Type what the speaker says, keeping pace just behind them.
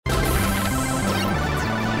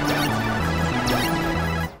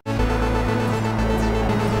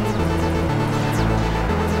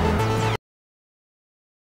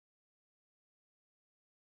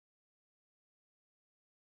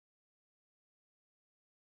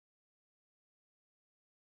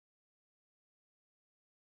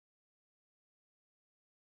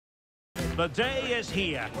The day is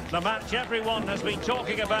here. The match everyone has been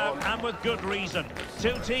talking about, and with good reason.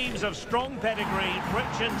 Two teams of strong pedigree,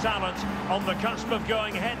 rich in talent, on the cusp of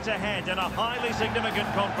going head-to-head in a highly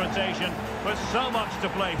significant confrontation with so much to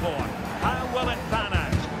play for. How will it pan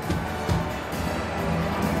out?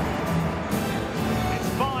 It's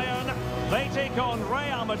Bayern. They take on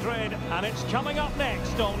Real Madrid, and it's coming up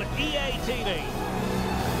next on EA TV.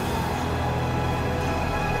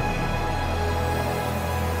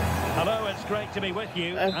 Hello, it's great to be with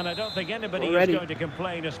you, and I don't think anybody is going to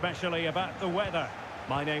complain, especially about the weather.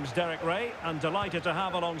 My name's Derek Ray, and delighted to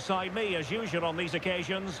have alongside me, as usual on these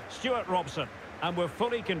occasions, Stuart Robson. And we're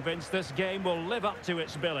fully convinced this game will live up to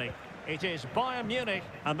its billing. It is Bayern Munich,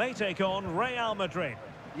 and they take on Real Madrid.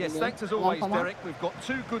 Yes, thanks as always, Derek. We've got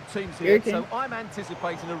two good teams here, so I'm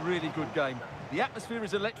anticipating a really good game. The atmosphere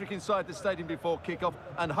is electric inside the stadium before kick-off,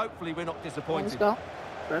 and hopefully we're not disappointed. Let's go.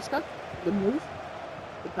 Fresca, good move.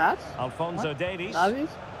 The pass. Alphonso Davies.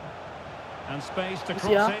 And space to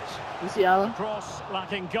cross it. Musiala. Cross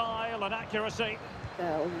lacking guile and accuracy.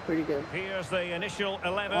 Yeah, that was pretty good. Here's the initial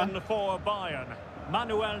 11 for Bayern.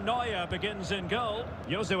 Manuel Neuer begins in goal.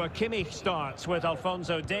 Joshua Kimmich starts with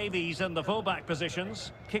Alphonso Davies in the fullback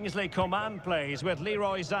positions. Kingsley Coman plays with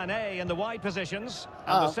Leroy Sané in the wide positions.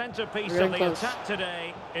 And the centrepiece of the attack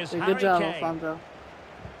today is Harry Kane. Alfonso.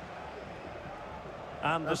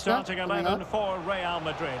 And the starting 11 for Real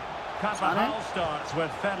Madrid. Carvajal starts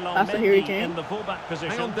with Ferland Mendy in the fullback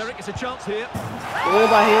position. Hang on, Derek, it's a chance here. Goal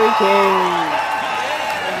by Harry Kane.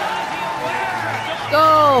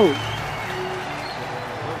 Go!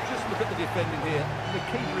 Well, just look at the defending here. The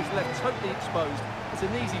keeper is left totally exposed. It's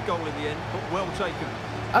an easy goal in the end, but well taken.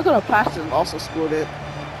 I could have passed him, also scored it.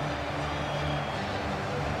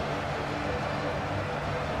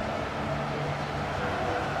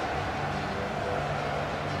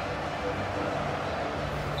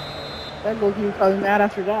 That goalkeeper probably mad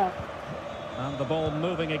after that. And the ball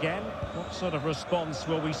moving again. What sort of response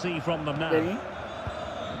will we see from them now?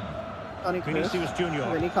 Vinicius Junior.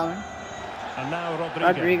 Really coming. And now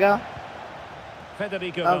Rodrigo.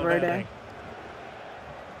 Federico Valverde.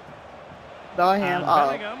 Bellingham.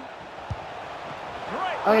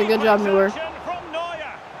 Okay, good job, Neuer.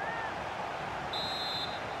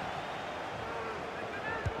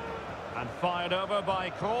 And fired over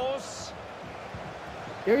by Kroos.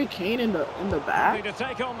 Harry Kane in the back. To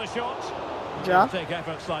take on the shot. Yeah. Take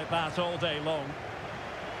efforts like that all day long.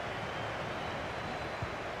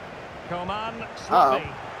 Coman, sloppy.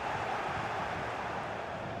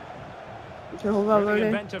 Really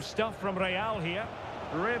inventive stuff from Real here.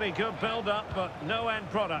 Really good build-up, but no end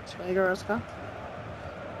product.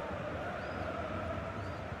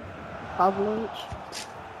 Pavlovic.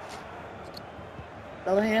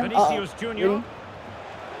 Bellingham. Vinicius Junior.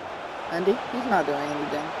 Andy, he's not doing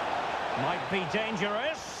anything. Might be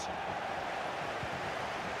dangerous.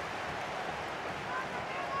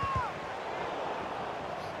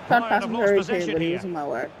 Trying to pass him Harry Kane, but he's using my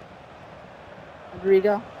word.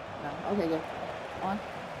 Rodrigo. No. Okay, good. Come on.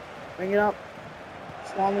 Bring it up.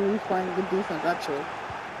 Swamman, he's playing good defense, actually.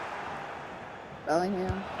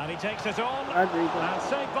 Bellingham. And he takes it on. Rodrigo. And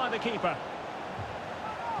saved by the keeper.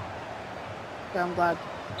 Okay, I'm glad.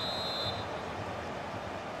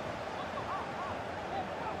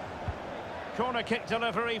 Corner kick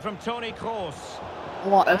delivery from Toni Kroos. I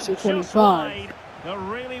want FC 25. There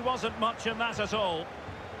really wasn't much in that at all.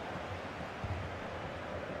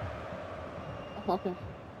 Okay.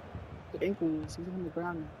 The ankles, he's on the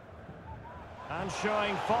ground. And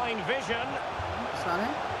showing fine vision.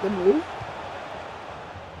 Sané, good move.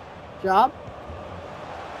 Job.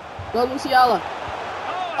 Go Musiala.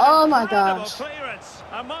 Oh my gosh. Clearance.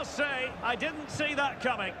 I must say, I didn't see that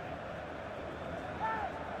coming.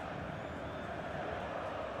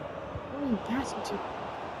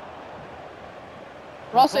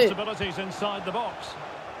 Possibilities inside the box.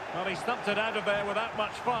 Well, he stumped it out of there without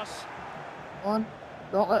much fuss. Come on,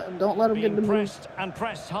 don't let him get the move. And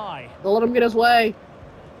pressed high. Don't let him get his way.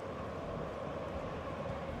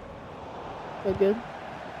 Okay, good.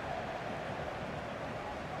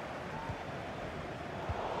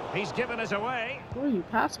 He's given us away. Who are you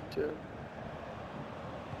passing to?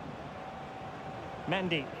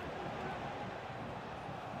 Mendy.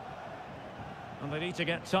 And they need to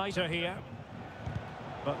get tighter here.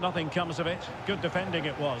 But nothing comes of it. Good defending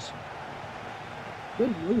it was.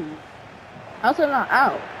 Good move. How's it not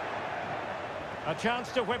out? A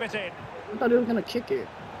chance to whip it in. I thought he was going to kick it.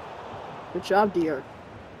 Good job, dear.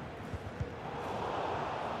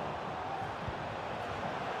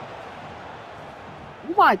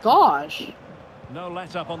 Oh my gosh. No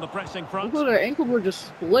let up on the pressing front. Look at their ankle were just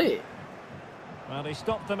split. Well, he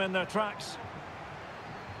stopped them in their tracks.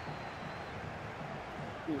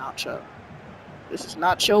 Nacho. This is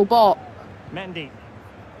Nacho ball. Mendy.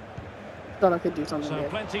 Thought I could do something So there.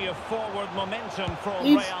 plenty of forward momentum from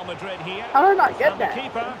Please. Real Madrid here. How did I not get and that? The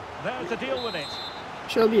keeper there to deal with it.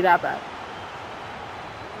 Shouldn't be that bad.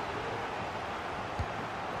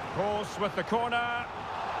 Course with the corner.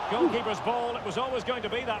 Goalkeeper's ball. It was always going to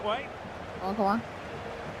be that way. Oh, come on.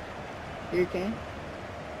 Here you can.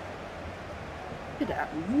 Look at that.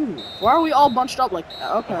 Ooh. Why are we all bunched up like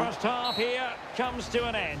that? Okay. The first half here comes to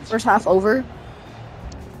an end. First half over.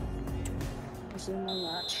 This is my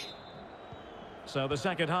match. So the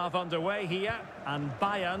second half underway here, and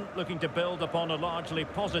Bayern looking to build upon a largely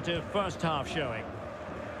positive first half showing.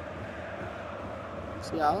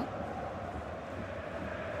 See y'all.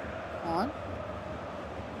 On.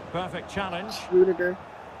 Perfect challenge. Rudiger.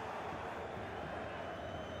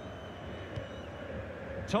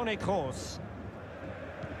 Toni Kroos.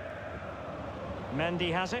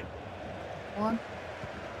 Mendy has it. On.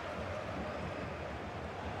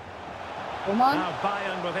 Come on. Now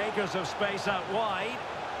Bayern with acres of space out wide.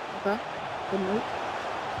 Okay. Good move.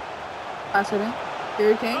 Pass it in. Here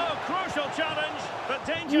you can. Oh, crucial challenge, but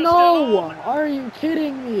danger still No! on. Are you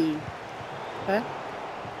kidding me? Okay.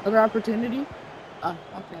 Another opportunity. Oh,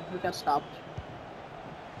 okay. We got stopped.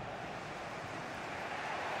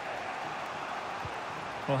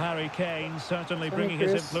 Well, Harry Kane certainly bringing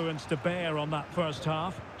his influence to bear on that first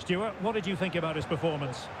half. Stuart, what did you think about his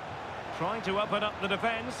performance? Trying to open up the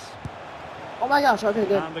defence. Oh my gosh, okay,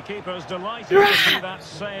 good. And the keeper's delighted to see that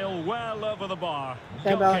sail well over the bar.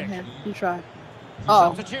 Okay, Bellingham, you try.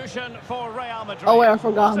 Oh. Substitution for Real Madrid. Oh wait, I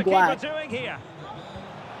forgot What's I'm black. the keeper doing here?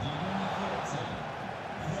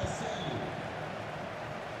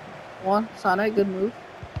 One, Sonic, good move.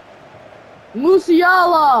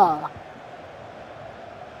 Musiala!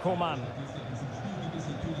 Coman.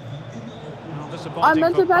 I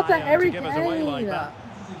meant to bet that Harry Kane. Kane.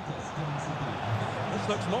 This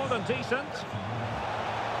looks more than decent.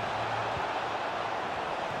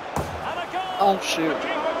 And a goal. Oh shoot. The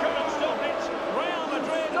keeper couldn't stop it. Real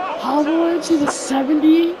Madrid. All the way to the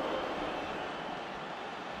 70?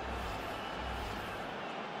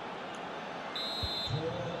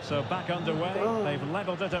 So back underway. Oh. They've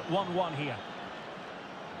levelled it at 1-1 here.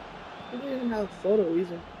 We didn't even have a photo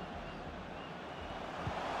either.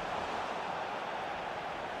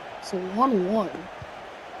 So 1-1.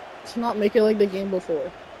 Let's not make it like the game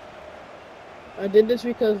before. I did this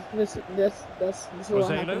because this is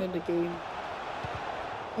what happened in the game.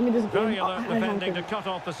 I mean, this Very game. alert defending to cut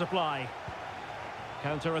off the supply.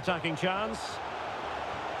 Counter-attacking chance.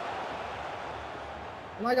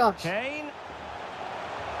 Oh my gosh. Kane.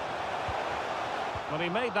 Well, he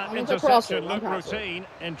made that interception look routine.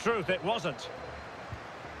 In truth, it wasn't.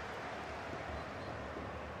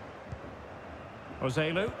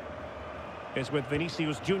 Joselu is with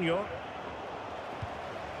Vinicius Junior.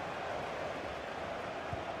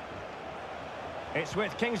 It's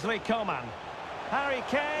with Kingsley Coman. Harry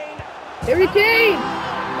Kane. Harry Kane!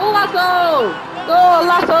 Golazo!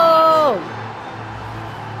 Golazo!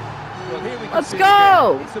 Well, here we can Let's see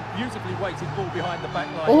go! It's a beautifully weighted ball behind the back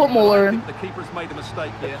line. Oh, Muller. I think the keeper's made a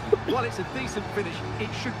mistake here. While it's a decent finish, it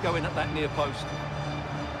should go in at that near post.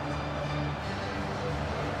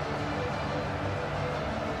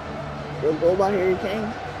 Good goal by Harry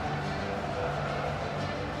Kane.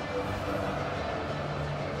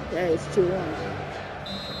 Yeah, it's 2-1.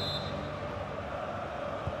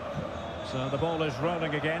 So the ball is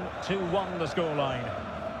rolling again. 2-1 the scoreline.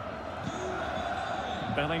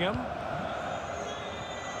 Bellingham.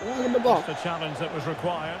 Look at the ball. Just the challenge that was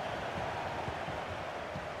required.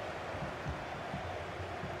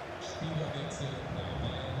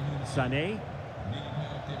 Sané.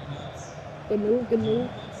 Good move, good move.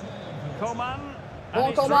 Coman. Oh,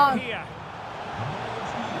 And come on. here.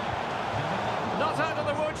 Not out of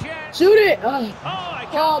the woods yet. Shoot it! Oh, I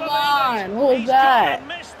can't Come believe on, it. what was He's that? gone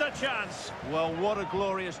and missed the chance. Well, what a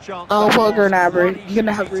glorious chance. Oh, that for was. Gnabry. One he should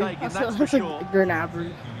be Gnabry. taking, that's for That's like sure.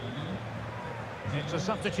 Gnabry. It's a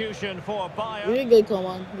substitution for You Bayern. did good, come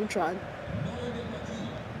on. You tried.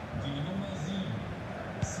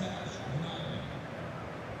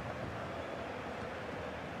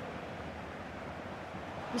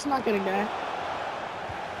 It's not getting there.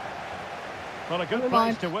 Well, a good Never place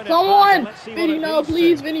mind. to win it. Come back, on! and let's see what Vinny, it no, leads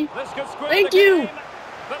please, to. Vinny. This could square Thank the you. game,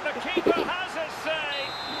 but the keeper has his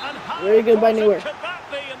say. And how Very good by important Neuer. could that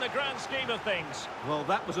be in the grand scheme of things? Well,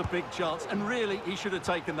 that was a big chance, and really, he should have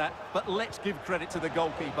taken that. But let's give credit to the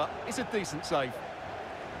goalkeeper. It's a decent save.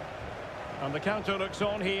 And the counter looks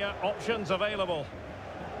on here. Options available.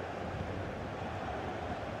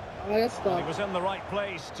 I got stopped. He was in the right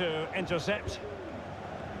place to intercept.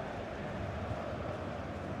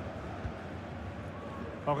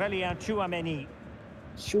 Aurélien Tchouaméni.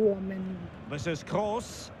 This is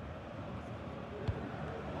Kroos.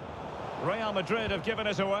 Real Madrid have given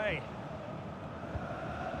us away.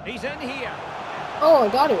 He's in here. Oh,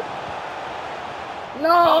 I got it.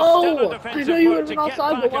 No! I know you would have been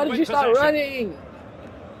outside, but why did you start running?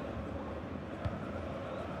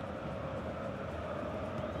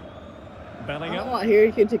 Bellingham. I don't want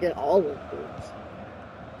Harry Kane to get all of this.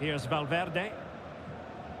 Here's Valverde.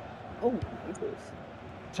 Oh, nice.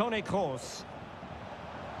 Toni Kroos.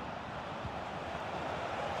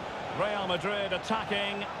 Real Madrid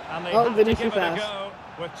attacking, and they have to give it a go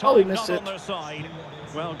with time not on their side.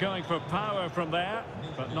 Well, going for power from there,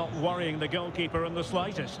 but not worrying the goalkeeper in the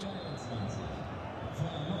slightest.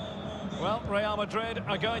 Well, Real Madrid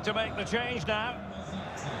are going to make the change now.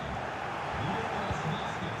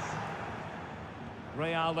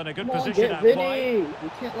 Real in a good position at play.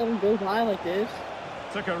 You can't let him go by like this.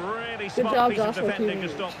 Took a really smart piece of defending to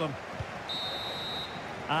stop them.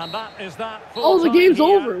 And that is that. Oh, the game's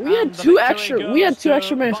over. We had two extra minutes.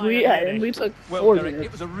 We took 4 minutes.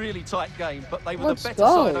 It was a really tight game, but they were the better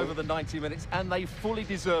side over the 90 minutes, and they fully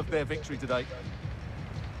deserved their victory today.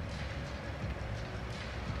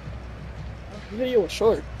 The video was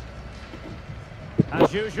short.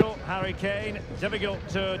 As usual, Harry Kane, difficult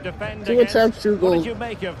to defend against. What did you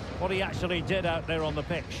make of what he actually did out there on the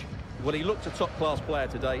pitch? Well, he looked a top-class player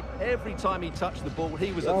today. Every time he touched the ball,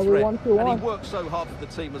 he was a threat. And he worked so hard for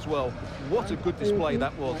the team as well. What a good display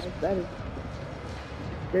that was.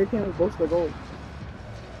 Harry Kane was both the goals.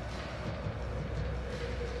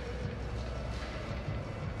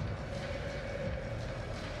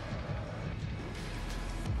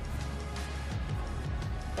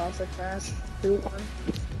 Classic fast. 2-1.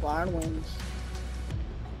 Bayern wins.